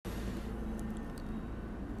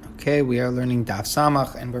Okay, we are learning Daf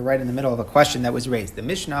Samach, and we're right in the middle of a question that was raised. The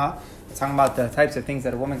Mishnah is talking about the types of things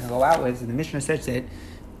that a woman can go out with, and the Mishnah says that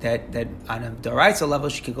on a Doraisa level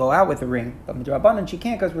she could go out with a ring, but Midrabanan she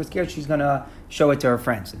can't because we're scared she's going to show it to her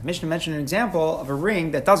friends. The Mishnah mentioned an example of a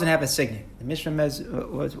ring that doesn't have a signet. The Mishnah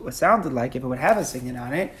was sounded like if it would have a signet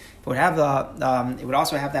on it, if it would have it would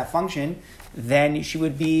also have that function, then she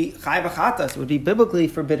would be chai v'chatas. It would be biblically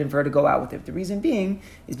forbidden for her to go out with it. The reason being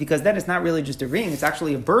is because then it's not really just a ring, it's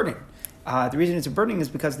actually a burden. The reason it's a burden is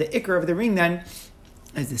because the ikr of the ring then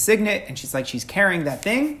is the signet, and she's carrying that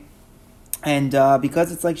thing. And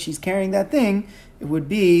because it's like she's carrying that thing, it would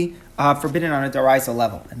be forbidden on a daraisa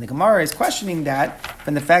level. And the Gemara is questioning that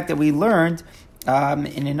from the fact that we learned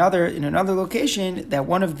in another location that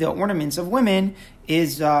one of the ornaments of women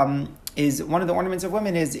is a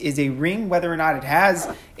ring, whether or not it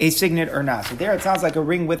has a signet or not. So there it sounds like a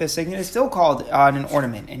ring with a signet is still called an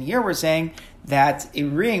ornament. And here we're saying that a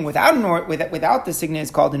ring without the signet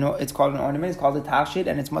is called an ornament. It's called a tachshit,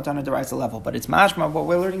 and it's much on a deraisa level. But it's mashma. What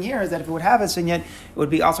we're learning here is that if it would have a signet, it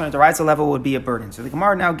would be also on a deraisa level. It would be a burden. So the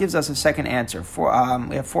Gemara now gives us a second answer.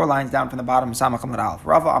 We have 4 lines down from the bottom. Samach Amud Aleph.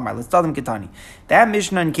 Rava Amar. Let's tell them Ketani. That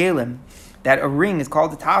Mishnah in Kalim, that a ring is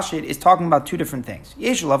called a tashit, is talking about 2 different things.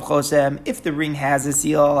 Yesh lav chosem, if the ring has a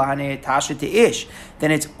seal on it, tashit to ish,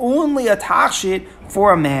 then it's only a tashit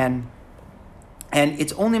for a man. And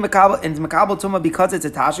it's only makabel tuma because it's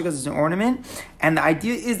a tashit, because it's an ornament. And the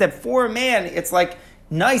idea is that for a man, it's like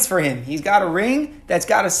nice for him. He's got a ring that's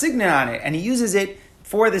got a signet on it, and he uses it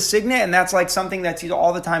for the signet, and that's like something that he's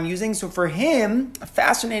all the time using. So for him, a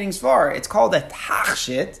fascinating svar, it's called a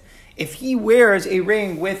tachshit if he wears a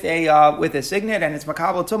ring with a signet, and it's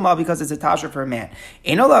makabel tumah because it's a tasher for a man.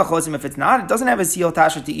 If it's not, it doesn't have a seal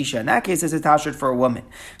tasher to isha. In that case, it's a tasher for a woman.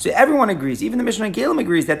 So everyone agrees, even the Mishnah and Galim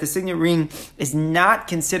agrees that the signet ring is not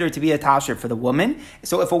considered to be a tasher for the woman.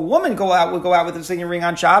 So if a woman would go out with a signet ring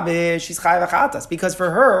on Shabbos, she's chai v'chatas, because for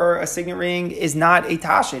her a signet ring is not a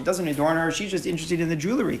tasher. It doesn't adorn her. She's just interested in the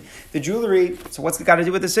jewelry. So what's it got to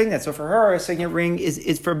do with the signet? So for her, a signet ring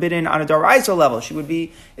is forbidden on a daraisa level.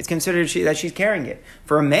 It's considered that she's carrying it.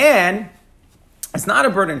 For a man, it's not a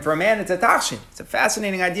burden. For a man, it's a tachshit. It's a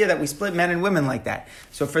fascinating idea that we split men and women like that.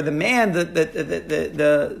 So for the man,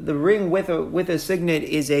 the ring with a signet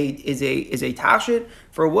is a tachshit.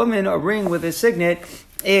 For a woman, a ring with a signet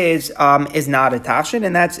is not a tachshit,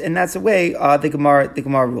 and that's the way the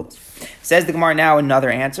Gemara rules. Says the Gemara now another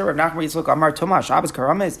answer. Rav Nachman Yitzchak Amar Tumah Shabbos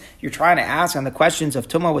Karamas. You're trying to ask on the questions of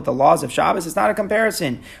Tumah with the laws of Shabbos. It's not a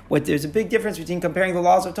comparison. There's a big difference between comparing the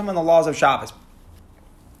laws of Tumah and the laws of Shabbos.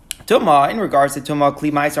 Tumah, in regards to Tumah,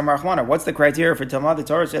 Kli Ma'isa Marachmana. What's the criteria for Tumah? The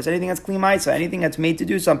Torah says anything that's Kli Ma'isa, anything that's made to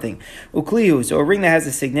do something. Uklihu, so a ring that has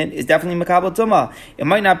a signet is definitely Makabel Tumah. It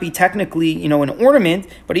might not be technically, an ornament,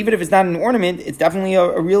 but even if it's not an ornament, it's definitely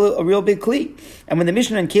a real big Kli. And when the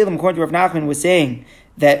Mishnah and Kalim, according to Rav Nachman, was saying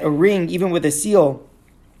that a ring, even with a seal,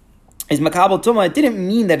 is makabel tumah, it didn't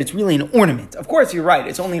mean that it's really an ornament. Of course, you're right.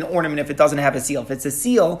 It's only an ornament if it doesn't have a seal. If it's a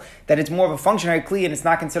seal, then it's more of a functionary kli and it's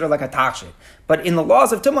not considered like a tachshit. But in the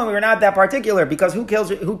laws of tumah, we were not that particular because who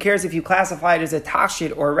cares if you classify it as a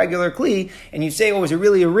tachshit or a regular kli and you say, is it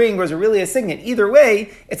really a ring or is it really a signet? Either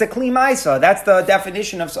way, it's a kli maisa. That's the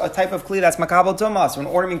definition of a type of kli that's makabel tumah. So an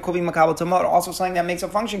ornament could be makabel tumah. Also something that makes a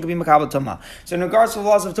function could be makabel tumah. So in regards to the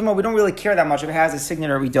laws of tumah, we don't really care that much if it has a signet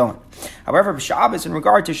or we don't. However, Shabbos, in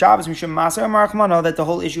regard to Shabbos, that the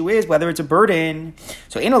whole issue is whether it's a burden.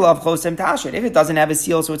 So in a love chosem tashit, if it doesn't have a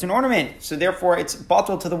seal, so it's an ornament. So therefore, it's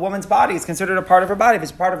batal to the woman's body. It's considered a part of her body. If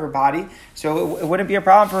it's a part of her body, so it wouldn't be a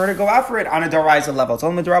problem for her to go out for it on a daraisa level. It's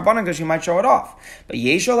only darabanan because she might show it off. But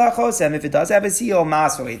yeshol chosem, if it does have a seal,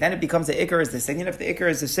 masoi, then it becomes the ikar is the signet. If the ikar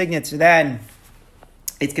is the signet, so then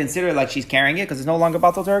it's considered like she's carrying it because it's no longer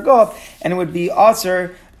batal to her go up, and it would be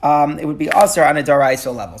aser. It would be aser on a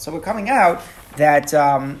daraisa level. So we're coming out that,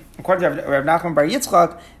 according to Rav Nachman Bar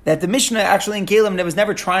Yitzchak, that the Mishnah actually in Kalim was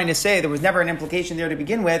never trying to say, there was never an implication there to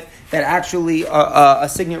begin with, that actually a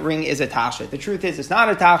signet ring is a tachshit. The truth is, it's not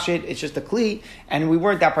a tachshit, it's just a kli, and we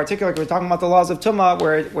weren't that particular because we're talking about the laws of Tumah,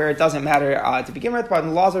 where it doesn't matter to begin with, but in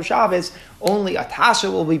the laws of Shabbos, only a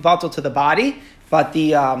tachshit will be batal to the body, but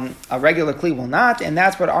a regular kli will not, and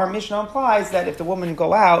that's what our Mishnah implies, that if the woman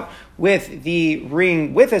go out with the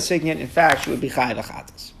ring with a signet, in fact, she would be chai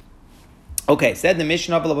v'chatas. Okay, said the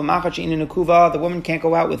Mishnah, the woman can't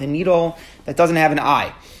go out with a needle that doesn't have an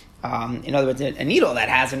eye. In other words, a needle that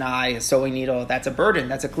has an eye, a sewing needle, that's a burden,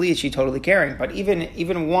 that's a kli she's totally carrying. But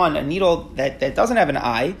even one, a needle that doesn't have an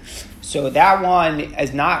eye, so that one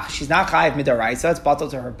she's not chayiv midaraisa, it's batal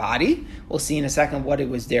to her body. We'll see in a second what it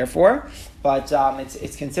was there for. But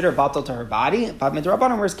it's considered batal to her body. But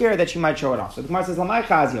midrabanan, we're scared that she might show it off. So the Gemara says, Lamai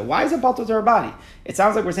chazia, why is it batal to her body? It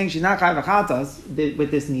sounds like we're saying she's not chayiv achatas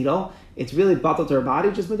with this needle. It's really batal to her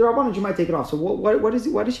body, just midrabanan, she might take it off. So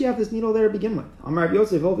why does she have this needle there to begin with? Amar Rabbi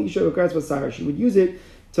Yosef, she would use it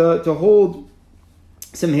to hold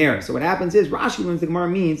some hair. So what happens is, Rashi learns the Gemara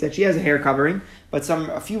means that she has a hair covering, but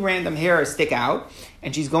a few random hairs stick out,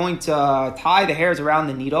 and she's going to tie the hairs around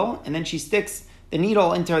the needle, and then she sticks the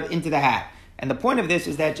needle into the hat. And the point of this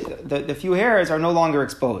is that the few hairs are no longer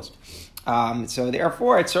exposed. So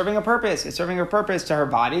therefore, it's serving a purpose. It's serving a purpose to her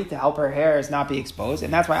body to help her hairs not be exposed,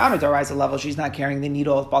 and that's why on a daraisa level she's not carrying the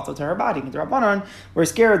needle batal to her body. We're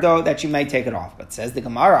scared though that she might take it off. But says the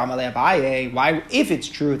Gemara, Amalei Abaye, why? If it's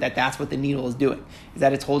true that that's what the needle is doing, is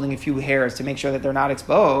that it's holding a few hairs to make sure that they're not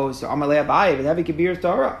exposed. So Amalei Abaye,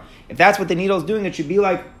 if that's what the needle is doing, it should be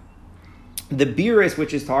like the biris,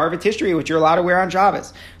 which is tar of a tishrei, which you're allowed to wear on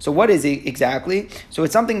Shabbos. So what is it exactly? So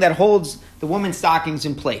it's something that holds the woman's stockings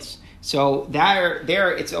in place. So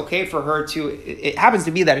there, it's okay for her to. It happens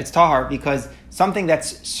to be that it's tahar because something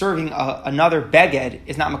that's serving another beged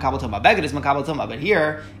is not makabel tumah. Beged is makabel tumah, but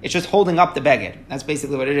here it's just holding up the beged. That's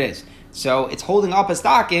basically what it is. So it's holding up a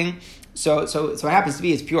stocking. So it happens to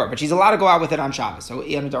be it's pure, but she's allowed to go out with it on Shabbos. So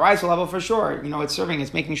on a daraisa level for sure, it's serving,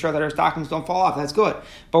 it's making sure that her stockings don't fall off. That's good.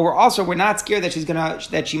 But we're not scared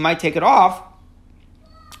that she might take it off,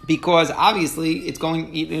 because obviously it's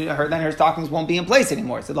going then her stockings won't be in place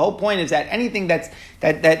anymore. So the whole point is that anything that's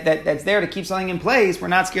there to keep something in place, we're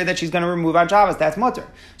not scared that she's going to remove on Shabbos. That's mutter.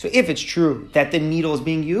 So if it's true that the needle is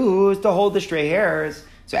being used to hold the stray hairs,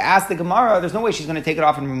 so ask the Gemara, there's no way she's going to take it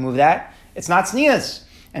off and remove that. It's not sneas.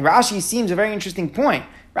 And Rashi seems a very interesting point.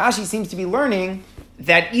 Rashi seems to be learning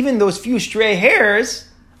that even those few stray hairs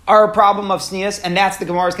are a problem of sneas, and that's the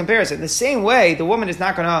Gemara's comparison. The same way, the woman is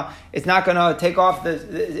not gonna take off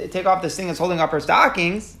this thing that's holding up her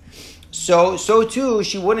stockings. So too,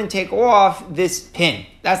 she wouldn't take off this pin.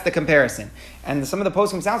 That's the comparison. And some of the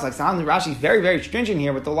poskim sounds Rashi is very, very stringent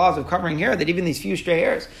here with the laws of covering hair, that even these few stray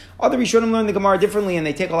hairs. Other Rishonim learn the Gemara differently, and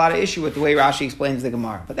they take a lot of issue with the way Rashi explains the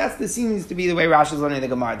Gemara. But seems to be the way Rashi is learning the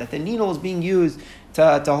Gemara, that the needle is being used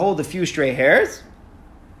to hold a few stray hairs.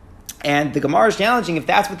 And the Gemara is challenging, if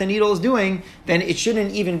that's what the needle is doing, then it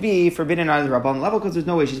shouldn't even be forbidden on the Rabban level, because there's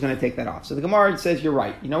no way she's going to take that off. So the Gemara says, you're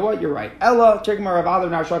right. You know what? You're right. Ella, we got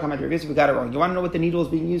it wrong. You want to know what the needle is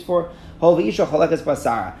being used for?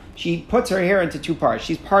 She puts her hair into two parts.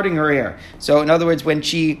 She's parting her hair. So in other words, when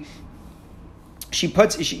she's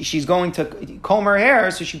going to comb her hair,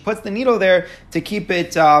 so she puts the needle there to keep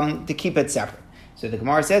it separate. So the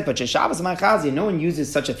Gemara says, but Shabbos Ma'achazia, no one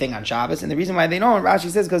uses such a thing on Shabbos. And the reason why they don't,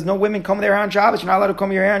 Rashi says, because no women comb their hair on Shabbos. You're not allowed to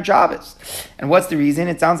comb your hair on Shabbos. And what's the reason?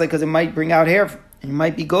 It sounds like because it might bring out hair. It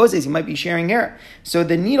might be gozes. You might be sharing hair. So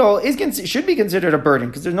the needle should be considered a burden,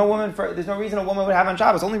 because there's no reason a woman would have on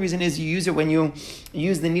Shabbos. The only reason is you use it when you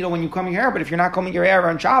use the needle when you comb your hair. But if you're not combing your hair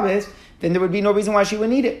on Shabbos, then there would be no reason why she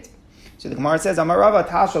would need it. So the Gemara says, Amarava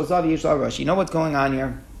Tashal Zav Yishla Rosh. You know what's going on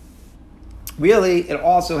here? Really, it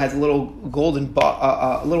also has a little golden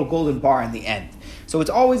bar in the end. So it's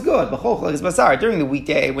always good. During the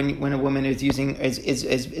weekday, when a woman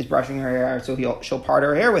is brushing her hair, so she'll part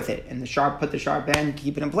her hair with it, and put the sharp end,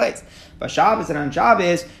 keep it in place. But Shabbos, and on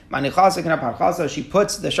Shabbos, she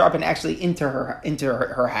puts the sharp end actually into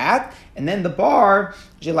her hat, and then the bar,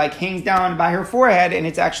 she hangs down by her forehead, and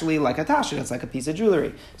it's actually like a tasha. It's like a piece of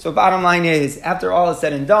jewelry. So bottom line is, after all is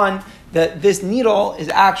said and done, this needle is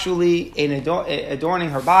actually adorning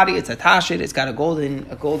her body. It's a tasha. It's got a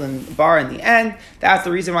golden bar in the end. That's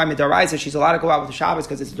the reason why midaraisa she's allowed to go out with the Shabbos,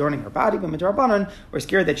 because it's adorning her body. But midarabanan, we're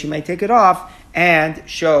scared that she may take it off and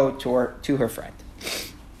show to her friend.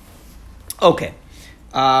 Okay,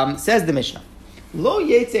 says the Mishnah. Lo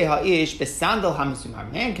yetze ha'ish besandal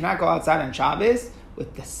hamasumar. Man cannot go outside on Shabbos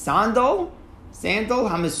with the sandal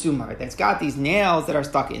hamasumar that's got these nails that are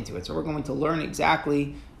stuck into it. So we're going to learn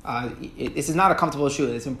exactly. This is not a comfortable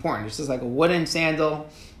shoe. It's important. It's just like a wooden sandal,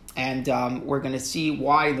 and we're going to see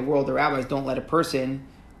why in the world the rabbis don't let a person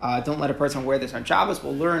wear this on Shabbos.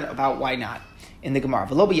 We'll learn about why not in the Gemara.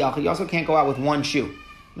 You also can't go out with one shoe.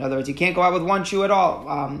 In other words, you can't go out with one shoe at all.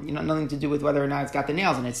 Nothing to do with whether or not it's got the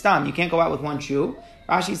nails in it. Stam, you can't go out with one shoe.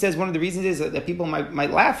 Rashi says one of the reasons is that people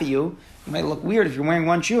might laugh at you. You might look weird if you're wearing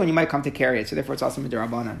one shoe, and you might come to carry it. So therefore, it's also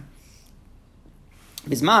midrabanan.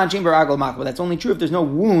 But that's only true if there's no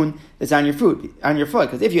wound that's on your foot.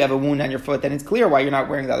 Because if you have a wound on your foot, then it's clear why you're not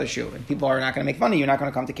wearing the other shoe. And people are not going to make fun of you. You're not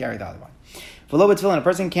going to come to carry the other one. V'lo b'tefillin, a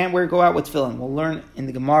person can't go out with tefillin. We'll learn in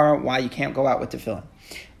the Gemara why you can't go out with tefillin.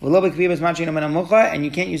 And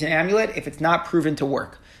you can't use an amulet if it's not proven to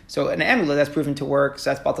work. So an amulet that's proven to work, so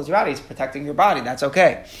that's batal your body, it's protecting your body, that's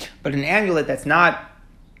okay. But an amulet that's not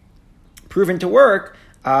proven to work,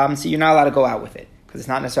 so you're not allowed to go out with it, because it's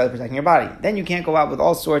not necessarily protecting your body. Then you can't go out with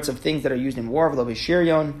all sorts of things that are used in war,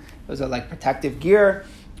 shiryon, those are like protective gear,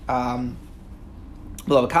 helmets,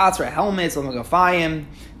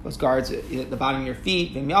 those guards at the bottom of your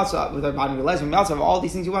feet, with the bottom of your legs. We also have all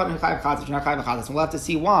these things you want. And we'll have to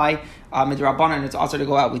see why Midrabanan it's also to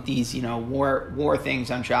go out with these, war things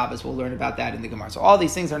on Shabbos. We'll learn about that in the Gemara. So all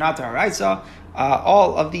these things are not to Haraisa.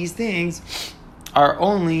 All of these things are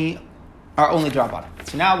only Drabanan.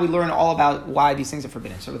 So now we learn all about why these things are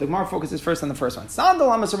forbidden. So the Gemara focuses first on the first one. Sandal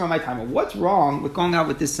amasur my time. What's wrong with going out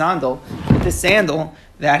with this sandal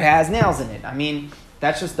that has nails in it? I mean,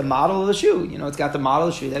 that's just the model of the shoe. It's got the model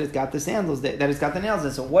of the shoe that it's got the sandals, that it's got the nails in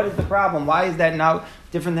it. So what is the problem? Why is that now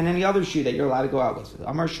different than any other shoe that you're allowed to go out with?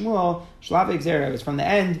 Amar Shmuel, Shlav Exera, it was from the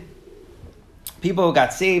end. People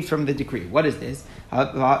got saved from the decree. What is this? They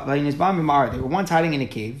were once hiding in a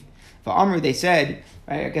cave. They said,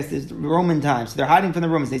 right, I guess this is Roman times, so they're hiding from the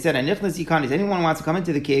Romans. They said, anyone who wants to come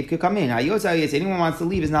into the cave could come in. Anyone wants to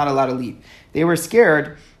leave is not allowed to leave. They were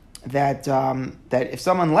scared that if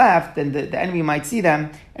someone left, then the enemy might see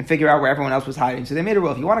them and figure out where everyone else was hiding. So they made a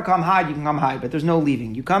rule. If you want to come hide, you can come hide, but there's no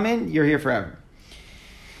leaving. You come in, you're here forever.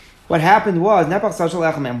 What happened was,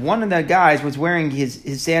 one of the guys was wearing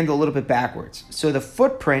his sandal a little bit backwards. So the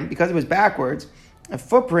footprint, because it was backwards,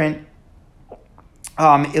 it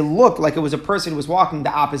looked like it was a person who was walking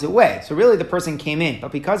the opposite way. So really the person came in,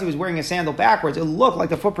 but because he was wearing a sandal backwards, it looked like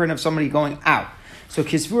the footprint of somebody going out. So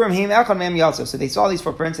so they saw these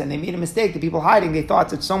footprints and they made a mistake. The people hiding, they thought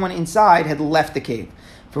that someone inside had left the cave.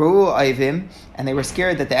 And they were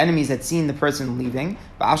scared that the enemies had seen the person leaving.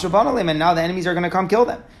 And now the enemies are going to come kill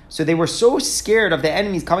them. So they were so scared of the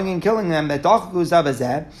enemies coming and killing them that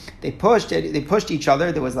they pushed each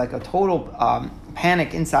other. There was like a total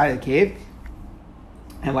panic inside the cave.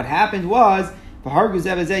 And what happened was,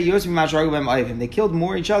 they killed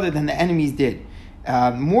more each other than the enemies did.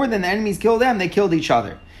 More than the enemies killed them, they killed each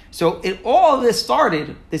other. So all of this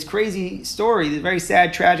started, this crazy story, this very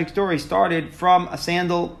sad, tragic story, started from a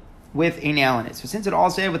sandal with a nail in it. So since it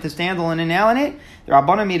all started with a sandal and a nail in it, the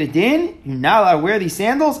Rabbanah made a din, you're not allowed to wear these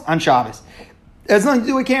sandals on Shabbos. It has nothing to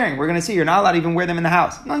do with carrying. We're going to see you're not allowed to even wear them in the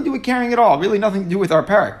house. Nothing to do with carrying at all. Really nothing to do with our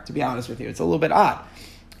parak, to be honest with you. It's a little bit odd.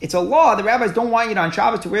 It's a law. The rabbis don't want you on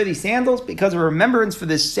Shabbos to wear these sandals because of remembrance for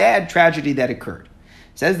this sad tragedy that occurred.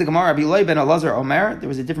 Says the Gemara, Rabbi Eloi ben Elazar Omer, there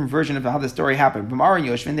was a different version of how the story happened. B'mar and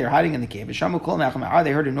Yoshvin, they were hiding in the cave. They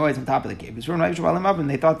heard a noise on top of the cave. And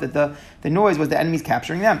they thought that the noise was the enemies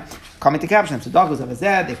capturing them, coming to capture them. So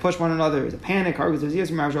they pushed one another. There was a panic.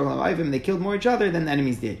 They killed more each other than the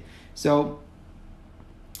enemies did. So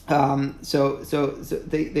they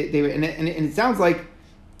were,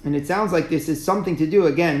 and it sounds like this is something to do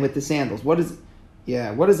again with the sandals. What does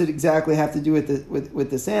it exactly have to do with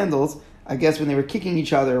the sandals? I guess when they were kicking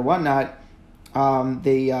each other or whatnot,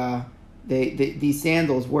 these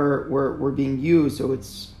sandals were being used. So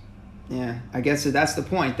I guess so. That's the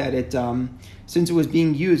point, that it since it was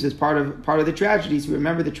being used as part of the tragedy, so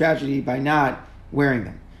remember the tragedy by not wearing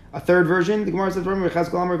them. A third version, the Gemara says, they're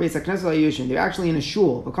actually in a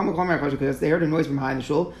shul because they heard a noise from behind the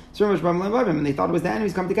shul, and they thought it was the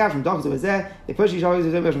enemies come to capture them. They pushed each other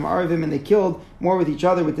and they killed more with each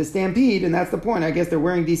other with the stampede, and that's the point. I guess they're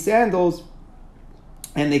wearing these sandals,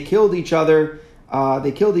 and they killed each other.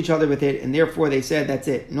 With it, and therefore they said, that's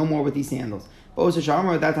it, no more with these sandals. But also Shalom,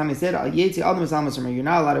 at that time they said, you're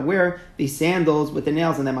not allowed to wear these sandals with the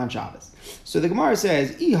nails in them on Shabbos. So the Gemara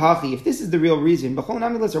says, if this is the real reason, what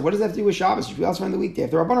does that have to do with Shabbos? It should be also on the weekday.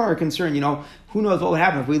 If the Rabbanan are concerned, who knows what will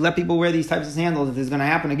happen if we let people wear these types of sandals, if this is going to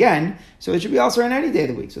happen again, so it should be also on any day of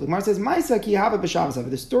the week. So the Gemara says,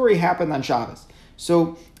 the story happened on Shabbos.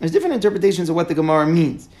 So there's different interpretations of what the Gemara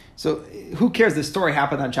means. So who cares? The story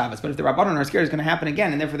happened on Shabbos, but if the Rabbanan are scared it's going to happen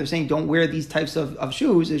again, and therefore they're saying don't wear these types of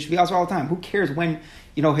shoes, it should be also all the time. Who cares when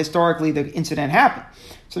historically the incident happened?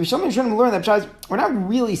 So the Rishonim shouldn't learn that we're not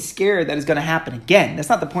really scared that it's going to happen again. That's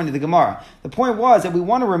not the point of the Gemara. The point was that we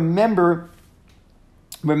want to remember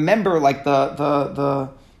like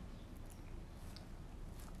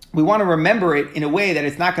we want to remember it in a way that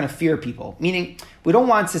it's not going to fear people. Meaning, we don't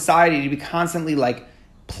want society to be constantly like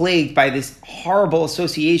plagued by this horrible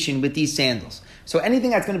association with these sandals. So anything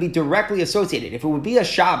that's going to be directly associated, if it would be a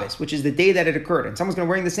Shabbos, which is the day that it occurred, and someone's going to be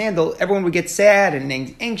wearing the sandal, everyone would get sad and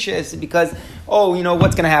anxious because,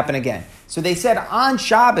 what's going to happen again? So they said on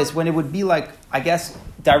Shabbos, when it would be like, I guess,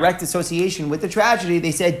 direct association with the tragedy,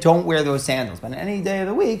 they said don't wear those sandals. But on any day of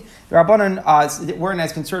the week, the Rabbanan weren't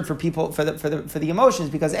as concerned for people for the emotions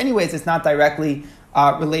because, anyways, it's not directly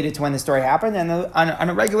related to when the story happened. And on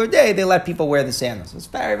a regular day, they let people wear the sandals. It's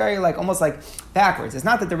very, very almost like backwards. It's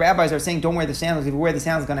not that the rabbis are saying don't wear the sandals. If you wear the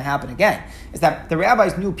sandals, it's going to happen again. It's that the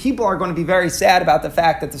rabbis knew people are going to be very sad about the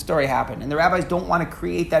fact that the story happened, and the rabbis don't want to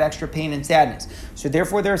create that extra pain and sadness. So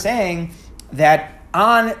therefore, they're saying that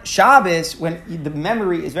on Shabbos, when the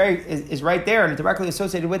memory is right there and directly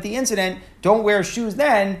associated with the incident, don't wear shoes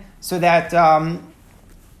then, so that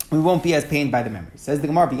we won't be as pained by the memory. Says the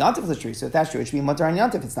Gemara, B'yantif is true, so if that's true, it should be Mutar on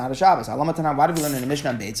Yantif. It's not a Shabbos. Why do we learn in the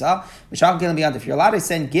Mishnah on Beitzah? If you're allowed to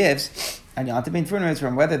send gifts on Yantif,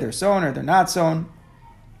 from whether they're sewn or they're not sewn,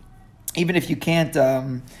 even if you can't,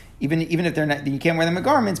 even if they're not, you can't wear them in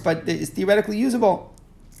garments, but it's theoretically usable.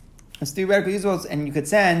 And you could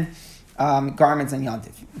send garments on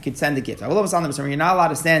Yantif. You could send a gift. You're not allowed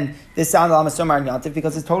to send this sandal on Yantif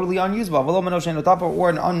because it's totally unusable. Or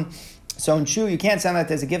an unsewn shoe, you can't send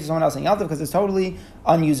that as a gift to someone else on Yantif because it's totally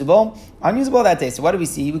unusable that day. So what do we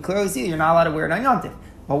see? We clearly see you're not allowed to wear it on Yantif.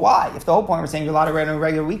 But why? If the whole point we're saying you're allowed to wear it on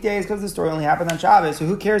regular weekdays because the story only happened on Shabbos, so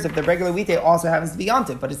who cares if the regular weekday also happens to be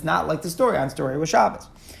Yantif? But it's not like the story was Shabbos.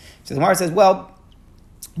 So the Gemara says, well,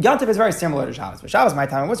 Yantif is very similar to Shabbos, but Shabbos, my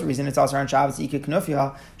time, what's the reason it's also on Shabbos?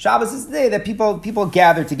 Shabbos is the day that people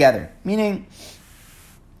gather together. Meaning,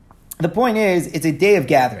 the point is, it's a day of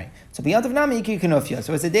gathering. So Yantif Nami Kanufia.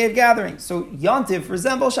 So it's a day of gathering. So Yantif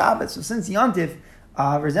resembles Shabbos. So since Yantif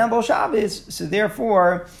resembles Shabbos, so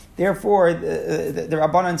therefore the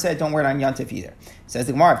Rabbanan said don't wear it on Yantif either. Says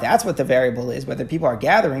the Gemara, if that's what the variable is, whether people are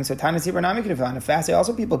gathering, so Tana Sibra Nami Kanufia. On a fast day,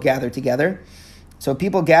 also people gather together. So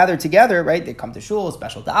people gather together, right? They come to shul,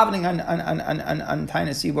 special davening on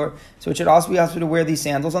Taina Sibor. So it should also be also to wear these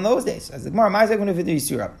sandals on those days. As the Gemara,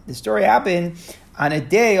 the story happened on a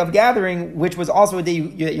day of gathering, which was also a day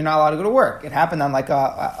you're not allowed to go to work. It happened on like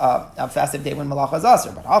a festive day when Malacha is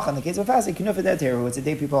Asr. But in the case of fasting, it's a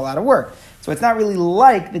day people are allowed to work. So it's not really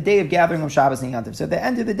like the day of gathering of Shabbos and Yantiv. So at the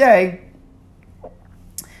end of the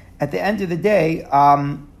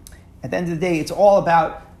day, it's all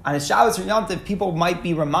about. On a Shabbos or Yom Tov, people might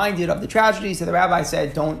be reminded of the tragedy, so the rabbi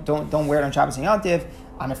said, don't wear it on Shabbos and Yom Tov.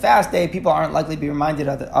 On a fast day, people aren't likely to be reminded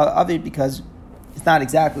of it because it's not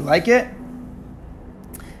exactly like it.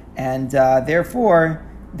 And therefore,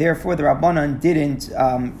 the Rabbanan didn't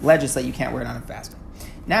legislate you can't wear it on a fast day.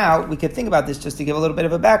 Now, we could think about this just to give a little bit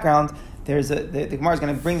of a background. The Gemara is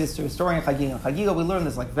going to bring this to a story in Chagiga. In Chagiga, we learn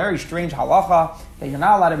this very strange halacha that you're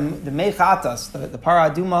not allowed to, the mechatas, the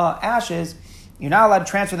paraduma ashes, you're not allowed to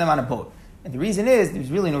transfer them on a boat. And the reason is, there's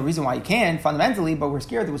really no reason why you can, fundamentally, but we're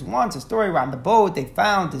scared. There was once a story where on the boat, they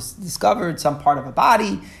discovered some part of a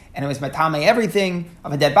body, and it was matame everything,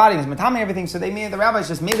 of a dead body, it was matame everything, so the rabbis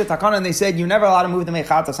just made a takana, and they said, you're never allowed to move the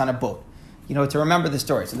mechatas on a boat, to remember the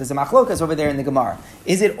story. So there's a machlokas over there in the Gemara.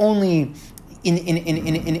 Is it only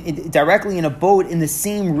in directly in a boat in the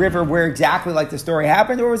same river where exactly like the story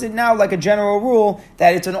happened, or is it now like a general rule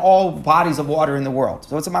that it's in all bodies of water in the world?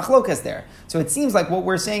 So it's a machlokas there. So it seems like what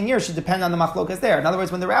we're saying here should depend on the machlokas there. In other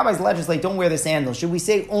words, when the rabbis legislate, don't wear the sandals, should we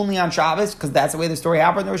say only on Shabbos because that's the way the story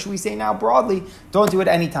happened, or should we say now broadly, don't do it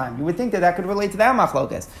anytime? You would think that could relate to that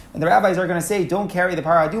machlokas. When the rabbis are going to say, don't carry the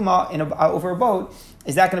paraduma over a boat,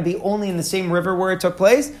 is that going to be only in the same river where it took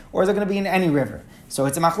place, or is it going to be in any river? So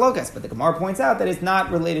it's a machlokas, but the Gemara points out that it's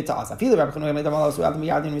not related to us. Even according to Rabbi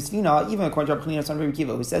Chanina son of Rabbi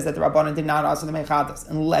Kiva, who says that the Rabbanan did not ask the mechatas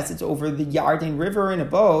unless it's over the Yarden River in a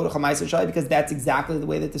boat, because that's exactly the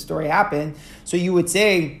way that the story happened. So you would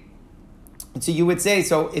say,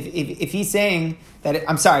 if he's saying that,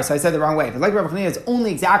 I'm sorry, so I said the wrong way. If it's like Rabbi Chanina, it's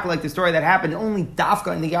only exactly like the story that happened, only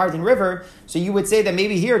Dafka in the Yarden River, so you would say that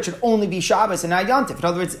maybe here it should only be Shabbos and not Yontif. In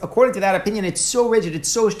other words, according to that opinion, it's so rigid, it's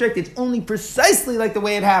so strict, it's only precisely like the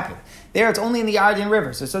way it happened. There, it's only in the Yarden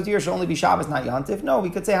River. So here should only be Shabbos, not Yantif. No, we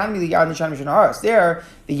could say Hanmi the Yarden Shan Mishon Haras. There,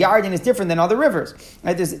 the Yarden is different than other rivers.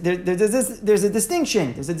 Right? There's a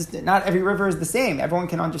distinction. Not every river is the same. Everyone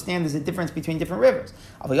can understand there's a difference between different rivers.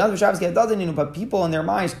 But people in their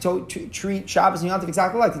minds treat Shabbos and Yantif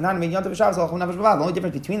exactly like. The only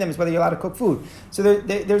difference between them is whether you're allowed to cook food. So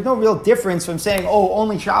there's no real difference from saying,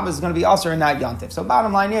 only Shabbos is going to be Asr and not Yantif. So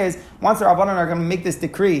bottom line is, once the Rabbanan are going to make this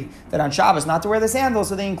decree that on Shabbos not to wear the sandals,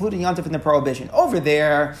 so they include Yantif yontif in the prohibition. Over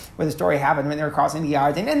there, where the story happened when they were crossing the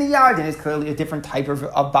Yarden, and the Yarden is clearly a different type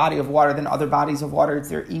of body of water than other bodies of water.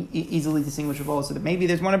 They're easily distinguishable. So that maybe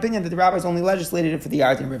there's one opinion that the rabbis only legislated it for the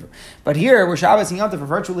Yarden River. But here, where Shabbos and yontif are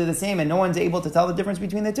virtually the same, and no one's able to tell the difference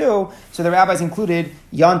between the two, so the rabbis included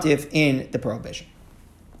yontif in the prohibition.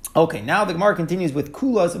 Okay, now the Gemara continues with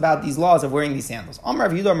kulos about these laws of wearing these sandals. Amar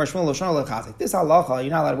Rav Yehuda Amar Shmuel Lo Shana Lechazik. This halacha,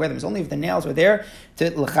 you're not allowed to wear them. It's only if the nails are there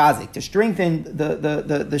to lechazik, to strengthen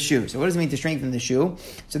the shoe. So what does it mean to strengthen the shoe?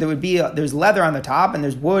 So there would be there's leather on the top and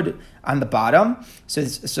there's wood on the bottom.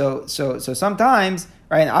 So sometimes,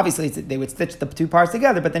 right? And obviously they would stitch the two parts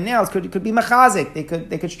together, but the nails could be mechazik. They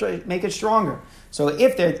could make it stronger. So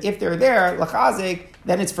if they're there lechazik,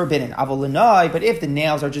 then it's forbidden. Avolinoi, but if the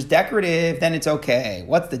nails are just decorative, then it's okay.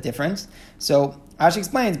 What's the difference? So Rashi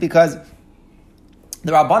explains, because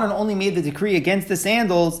the Rabbanan only made the decree against the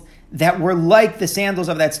sandals that were like the sandals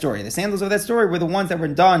of that story. The sandals of that story were the ones that were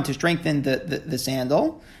done to strengthen the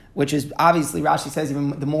sandal, which is obviously, Rashi says,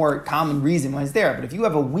 even the more common reason why it's there. But if you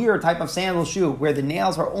have a weird type of sandal shoe where the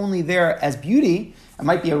nails are only there as beauty, it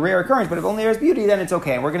might be a rare occurrence, but if only there's beauty, then it's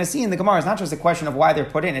okay. And we're going to see in the Gemara, it's not just a question of why they're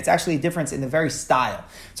put in, it's actually a difference in the very style.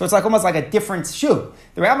 So it's like almost like a different shoe.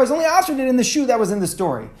 The rabbis only answered it in the shoe that was in the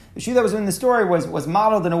story. The shoe that was in the story was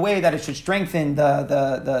modeled in a way that it should strengthen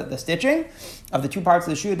the stitching of the two parts of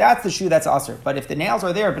the shoe. That's the shoe that's usher. But if the nails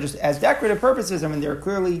are there, but just as decorative purposes, I mean, they're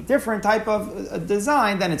clearly different type of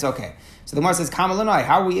design, then it's okay. So the Gemara says, Kamalanai,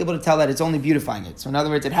 how are we able to tell that it's only beautifying it? So in other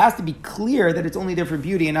words, it has to be clear that it's only there for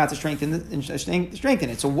beauty and not to strengthen it.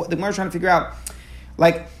 So the Gemara is trying to figure out,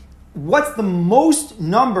 like, what's the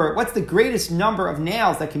greatest number of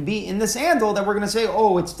nails that can be in the sandal that we're going to say,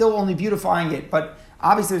 oh, it's still only beautifying it. But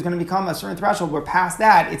obviously there's going to become a certain threshold where past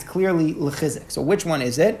that, it's clearly lechizik. So which one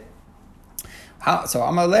is it? So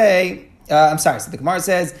Amalei... So the Gemara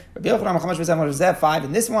says, 5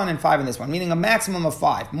 in this one and 5 in this one, meaning a maximum of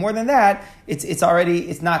 5. More than that, it's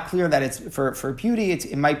not clear that it's for beauty,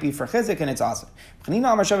 it might be for chizik, and it's awesome.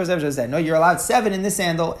 No, you're allowed 7 in this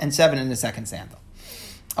sandal and 7 in the second sandal.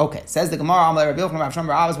 Okay, says the Gemara,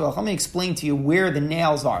 let me explain to you where the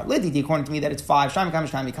nails are. Lididi, according to me, that it's 5.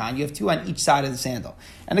 You have 2 on each side of the sandal.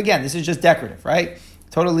 And again, this is just decorative, right?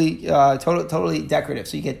 Totally decorative.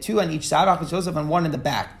 So you get 2 on each side, and 1 in the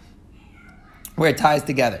back, where it ties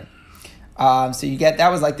together. So you get, that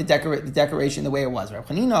was like the decoration the way it was. Rav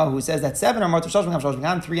Chanina, who says that 7 are mutter,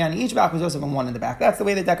 3 on each back, and 1 in the back. That's the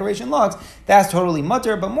way the decoration looks. That's totally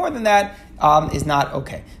mutter, but more than that is not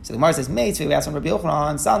okay. So the Gemara says, "Mate, so we ask on Rabbi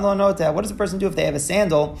Yochanan, San lo nota. What does a person do if they have a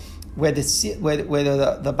sandal where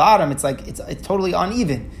the bottom it's totally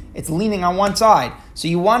uneven? It's leaning on one side. So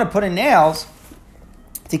you want to put in nails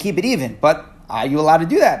to keep it even, but are you allowed to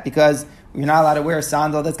do that? Because you're not allowed to wear a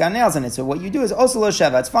sandal that's got nails in it. So what you do is also lo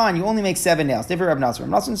sheva. It's fine. You only make 7 nails. Different Rav Nassim.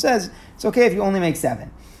 Rav Nassim says it's okay if you only make 7,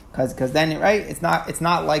 because then, right, it's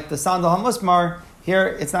not like the sandal hamusmar here.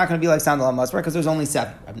 It's not going to be like sandal hamusmar because there's only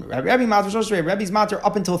 7. Rabbi's matter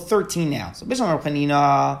up until 13 nails. So Bishlam Rav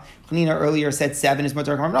Chanina earlier said 7 is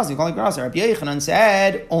mutter. Rabbi Yochanan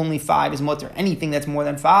said only 5 is mutter. Anything that's more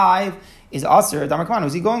than 5 is aser. Damakman,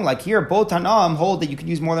 who's he going like here? Both Tanam hold that you could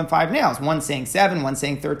use more than 5 nails. One saying 7, one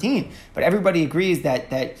saying 13. But everybody agrees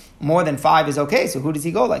that more than 5 is okay. So who does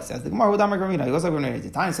he go like? Says the Gemara. He goes like the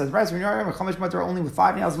time says right. So when you're chamesh mutter only with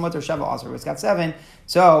 5 nails, mutter sheva aser. It's got 7,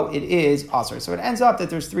 so it is aser. So it ends up that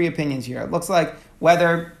there's 3 opinions here. It looks like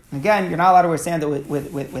whether, again, you're not allowed to wear sandal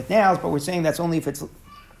with nails, but we're saying that's only if it's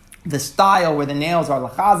the style where the nails are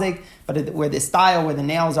lachazik, but where the style where the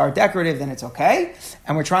nails are decorative, then it's okay.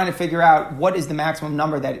 And we're trying to figure out what is the maximum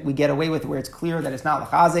number that we get away with where it's clear that it's not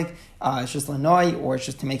lachazik, it's just lanoi, or it's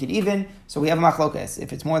just to make it even. So we have a machlokas.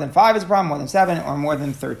 If it's more than 5, it's a problem, more than 7, or more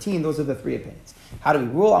than 13. Those are the 3 opinions. How do we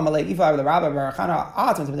rule? Amalei Ifa the Rabbi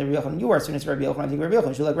Barachana. You are as soon as Rabbi Yochanan, I think Rabbi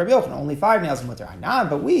Yochanan. You like Rabbi Yochanan, only 5 nails in mutter.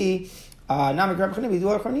 But we, we do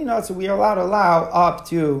Rabbi so we are allowed to allow up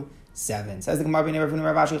to 7. Says the Gemara, what's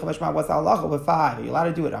the halacha with 5? Are you allowed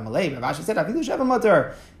to do it? Amalei. Rav Ashi said,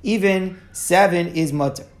 mutter. Even 7 is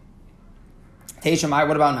mutter. Teishamai,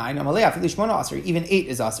 what about 9? Amalei, even 8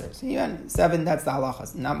 is aser. So even 7, that's the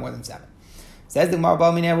halacha, not more than 7. Says the Gemara,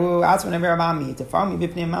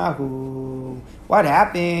 what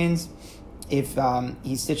happens if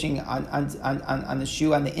he's stitching on the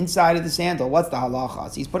shoe on the inside of the sandal? What's the halacha?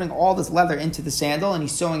 So he's putting all this leather into the sandal and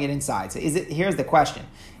he's sewing it inside. So here's the question.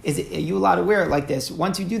 Are you allowed to wear it like this?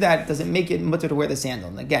 Once you do that, does it make it mutter to wear the sandal?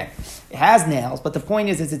 And again, it has nails, but the point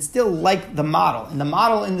is it's still like the model. In the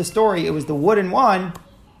model in the story, it was the wooden one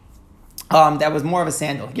that was more of a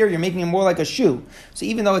sandal. Here you're making it more like a shoe. So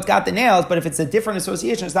even though it's got the nails, but if it's a different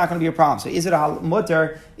association, it's not going to be a problem. So is it a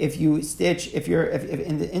mutter if you stitch, if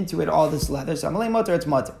into it all this leather? So amalei mutter, it's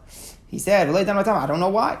mutter. He said, I don't know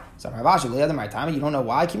why. So you don't know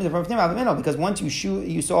why? Because once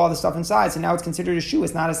you saw all the stuff inside, so now it's considered a shoe,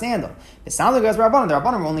 it's not a sandal. It sounds like the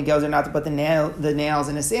Rabbanan only goes there not to put the nails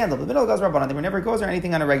in a sandal. But goes Rabbanan, they were never goes or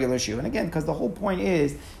anything on a regular shoe. And again, because the whole point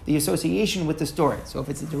is the association with the story. So if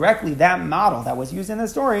it's directly that model that was used in the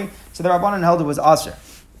story, so the Rabbanan held it was usher.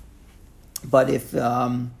 But if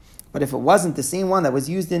it wasn't the same one that was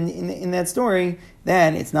used in that story,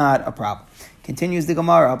 then it's not a problem. Continues the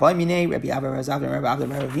Gemara. What if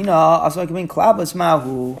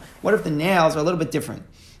the nails are a little bit different?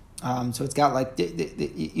 So it's got like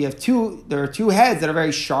you have there are two heads that are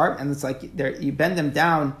very sharp, and it's like you bend them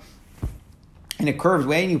down in a curved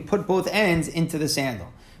way, and you put both ends into the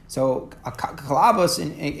sandal. So a kalabos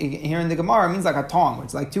here in the Gemara means like a tong.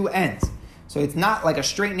 It's like two ends. So it's not like a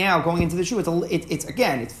straight nail going into the shoe.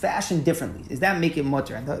 It's fashioned differently. Does that make it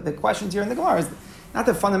mutter? And the questions here in the Gemara is not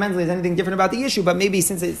that fundamentally there's anything different about the issue, but maybe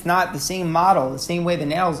since it's not the same model, the same way the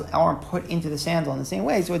nails aren't put into the sandal in the same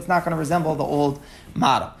way, so it's not going to resemble the old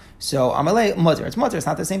model. So amalei mutter, it's mutter, it's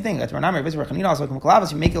not the same thing. Also, you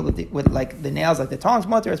make it with like the nails, like the tongs,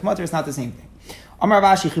 mutter, it's not the same thing.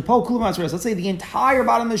 Let's say the entire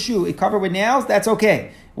bottom of the shoe is covered with nails, that's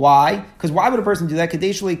okay. Why? Because why would a person do that?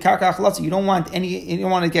 You don't want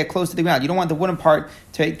to get close to the ground. You don't want the wooden part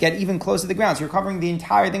to get even close to the ground. So you're covering the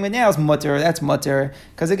entire thing with nails. Mutter, that's mutter.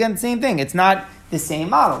 Because again, same thing. It's not the same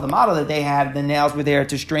model. The model that they had, the nails were there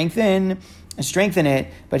to strengthen it.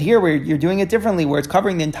 But here where you're doing it differently, where it's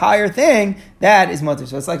covering the entire thing, that is mutter.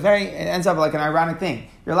 So it's like it ends up like an ironic thing.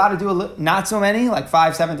 You're allowed to do not so many, like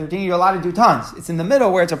 5, 7, 13. You're allowed to do tons. It's in the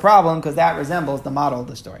middle where it's a problem because that resembles the model of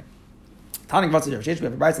the story. We have a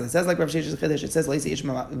brayso that says like Rav Sheshes Chiddush. It says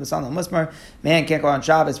man can't go on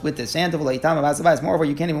Shabbos with the sandal. Moreover,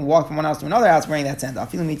 you can't even walk from one house to another house wearing that sandal.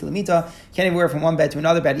 Can't even wear it from one bed to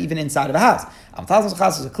another bed, even inside of a house. It's not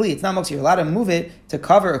muksa. You're allowed to move it to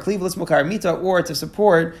cover a kli or to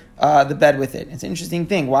support the bed with it. It's an interesting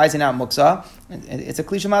thing. Why is it not muksa? It's a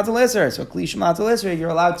kli shema d'liser. So kli shema d'liser you're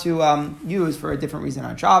allowed to use for a different reason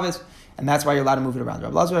on Shabbos. And that's why you're allowed to move it around.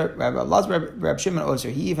 Reb Shimon Oser,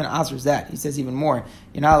 he even answers that. He says even more,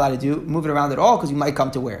 you're not allowed to move it around at all because you might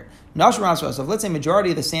come to wear it. So if let's say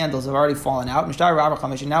majority of the sandals have already fallen out,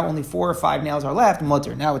 and now only 4 or 5 nails are left,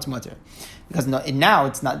 mutter. Now it's mutter. Because now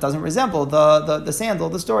it doesn't resemble the sandal,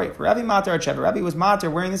 the story. For Rabbi Matar Sheva, Rabbi was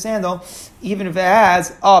matar wearing the sandal, even if it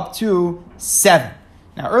has up to 7.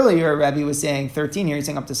 Now earlier, Rabbi was saying 13 here, he's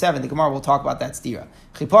saying up to 7. The Gemara will talk about that stira.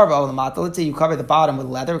 Let's say you cover the bottom with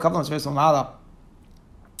leather,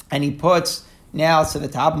 and he puts nails to the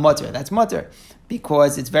top, mutter. That's mutter.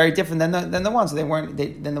 Because it's very different than the one. So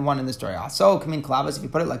than the one in the story. So come in klavas, if you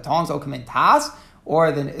put it like tongs, come in tas,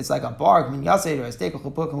 or then it's like a bar, come in yaseid, or a steak, so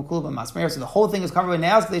the whole thing is covered with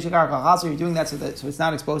nails, you're doing that so it's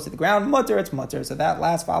not exposed to the ground, mutter, it's mutter. So that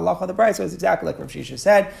last halacha of the brayso is exactly like Rav Sheshes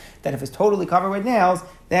said, that if it's totally covered with nails,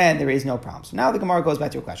 then there is no problem. So now the Gemara goes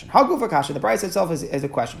back to a question. How gufa kasha? The brayso itself is a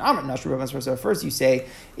question. So first you say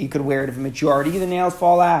you could wear it if a majority of the nails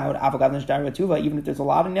fall out, even if there's a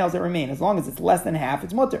lot of nails that remain, as long as it's less than half,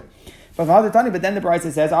 it's mutter. But then the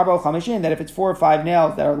brayso says that if it's 4 or 5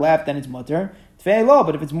 nails that are left, then it's mutter.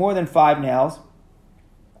 But if it's more than 5 nails,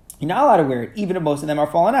 you're not allowed to wear it, even if most of them are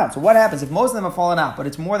falling out. So what happens if most of them are falling out, but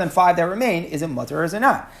it's more than 5 that remain? Is it mutter or is it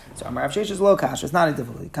not? So Amar Rav Sheshes lo kasha. It's not a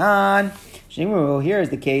difficulty. Kan Shimru. Here is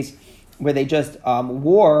the case where they just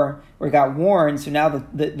wore or got worn. So now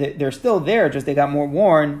they're still there, just they got more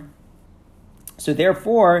worn. So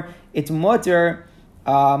therefore, it's mutter.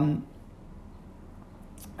 So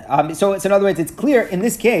it's in other words, it's clear in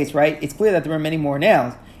this case, right? It's clear that there were many more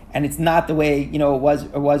nails. And it's not the way it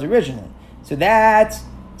was originally. So that's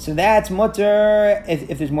mutter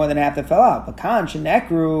if there's more than half that fell out. But kan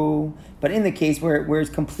shenekru. But in the case where it's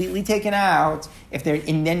completely taken out,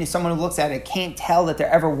 and then someone who looks at it can't tell that there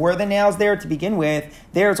ever were the nails there to begin with,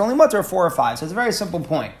 it's only mutter 4 or 5. So it's a very simple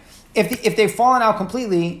point. If they've fallen out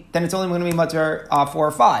completely, then it's only going to be mutter 4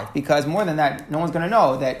 or 5 because more than that, no one's going to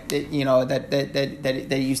know that it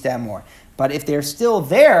used to have more. But if they're still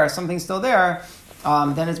there, something's still there.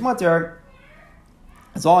 Then it's mutter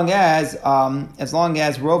as long as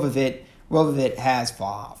rov of it has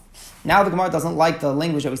fall. Now the Gemara doesn't like the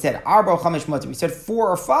language that we said arba chamish mutter. We said 4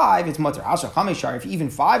 or 5 it's mutter. Asher chamishar, if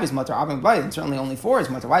even 5 is mutter, then certainly only 4 is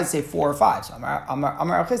mutter. Why does it say 4 or 5? So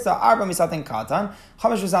Amar Achista arba misaten katan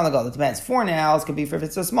chamish v'san lagal. It depends. 4 nails could be if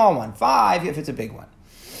it's a small one. 5 if it's a big one.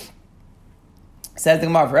 Says the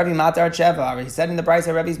Gemara, for Rebbe Matar Sheva, he said in the price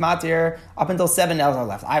of Rebbe's Matir up until 7 nails are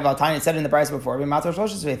left. I've Tanya said in the price before, Rebbe Matar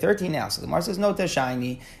Shlosh 13 nails. So the Gemara says, no,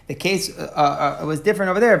 Tashayni. The case was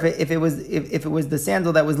different over there if it was the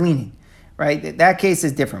sandal that was leaning. Right, that case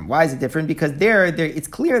is different. Why is it different? Because there, it's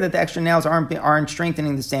clear that the extra nails aren't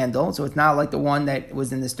strengthening the sandal, so it's not like the one that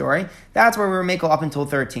was in the story. That's where we were makel up until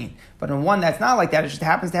 13. But in one that's not like that, it just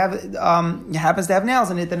happens to have nails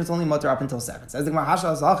in it. Then it's only mutter up until 7. Says the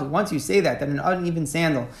Gemara, once you say that an uneven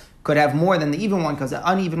sandal could have more than the even one, because the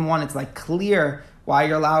uneven one it's like clear why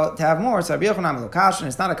you're allowed to have more. So Rabbi Yochanan is a kashan.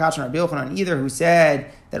 It's not a kashan Rabbi Yochanan either, who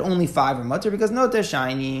said that only 5 are mutter because no they're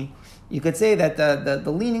shiny. You could say that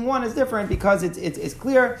the leaning one is different because it's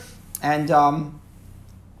clear, and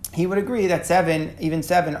he would agree that even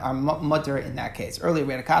 7 are mutter in that case. Earlier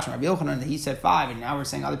we had a kashan Rabbi Yochanan that he said 5, and now we're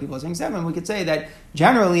saying other people are saying 7. We could say that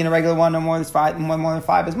generally in a regular one, no more than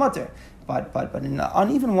 5 is mutter, but in an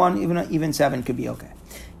uneven one, even 7 could be okay.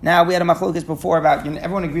 Now we had a machlokes before about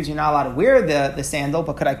everyone agrees you're not allowed to wear the sandal,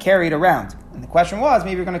 but could I carry it around? And the question was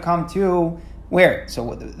maybe you're going to come to wear it.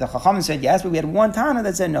 So the Chacham said yes, but we had one Tana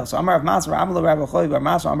that said no. So Amar of Masra, Amar Rav Choy Bar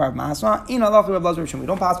Masra, Amar of Masra, in Allah Rav Lazar Shimon. We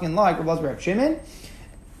don't pass in like Rav Lazar Shimon,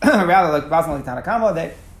 rather like pass like Tanakama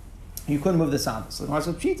that you couldn't move the sandal. So the Gemara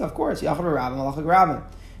says, "Pshita, of course, Yachad Rabbin, Halacha Rabbin."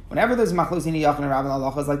 Whenever there's machlokes in Yachad Rabbin,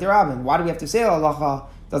 Halacha is like the Rabbin. Why do we have to say Halacha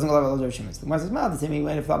doesn't go like Rav Lazar Shimon? So the Gemara says, "Mal, the same. You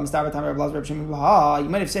might have thought Mistav Tam Rav Lazar Shimon. You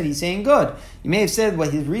might have said he's saying good. You may have said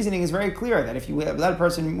what his reasoning is very clear that if you let a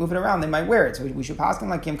person move it around, they might wear it. So we should pass him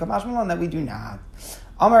like Kim Kamash Malon that we do not."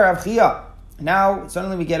 Amar Rav Chia. Now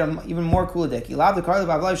suddenly we get an even more cool dick. If not for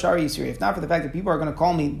the fact that people are going to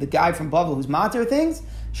call me the guy from Bavel who's matir things,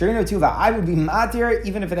 Shirino Tuva, I would be matir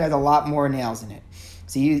even if it has a lot more nails in it.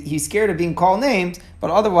 So he's scared of being called names,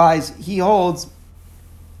 but otherwise he holds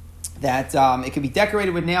that it could be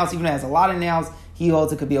decorated with nails, even if it has a lot of nails. He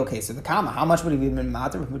holds it could be okay. So the Kama, how much would he have been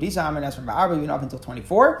matir? With Mudisa Amar Nas from Ba'arba, even up until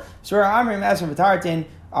 24. Surah Amar Nas from Batartin.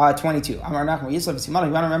 22. Amar Nachman Yisrael V'Simala.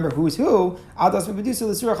 You want to remember who's who? Adas Bedusa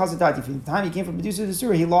L'Surah Chasatati. From the time he came from Bedusa to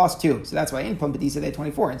Surah, he lost 2. So that's why in Pum Bedusa they had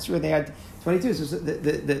 24. In Surah they had 22. So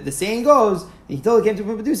the saying goes, until he came to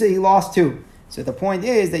Pum Bedusa, he lost 2. So the point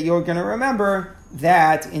is that you're going to remember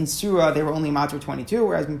that in Surah they were only matir 22,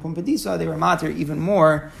 whereas in Pum Bedusa they were matir even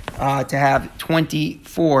more to have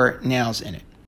 24 nails in it.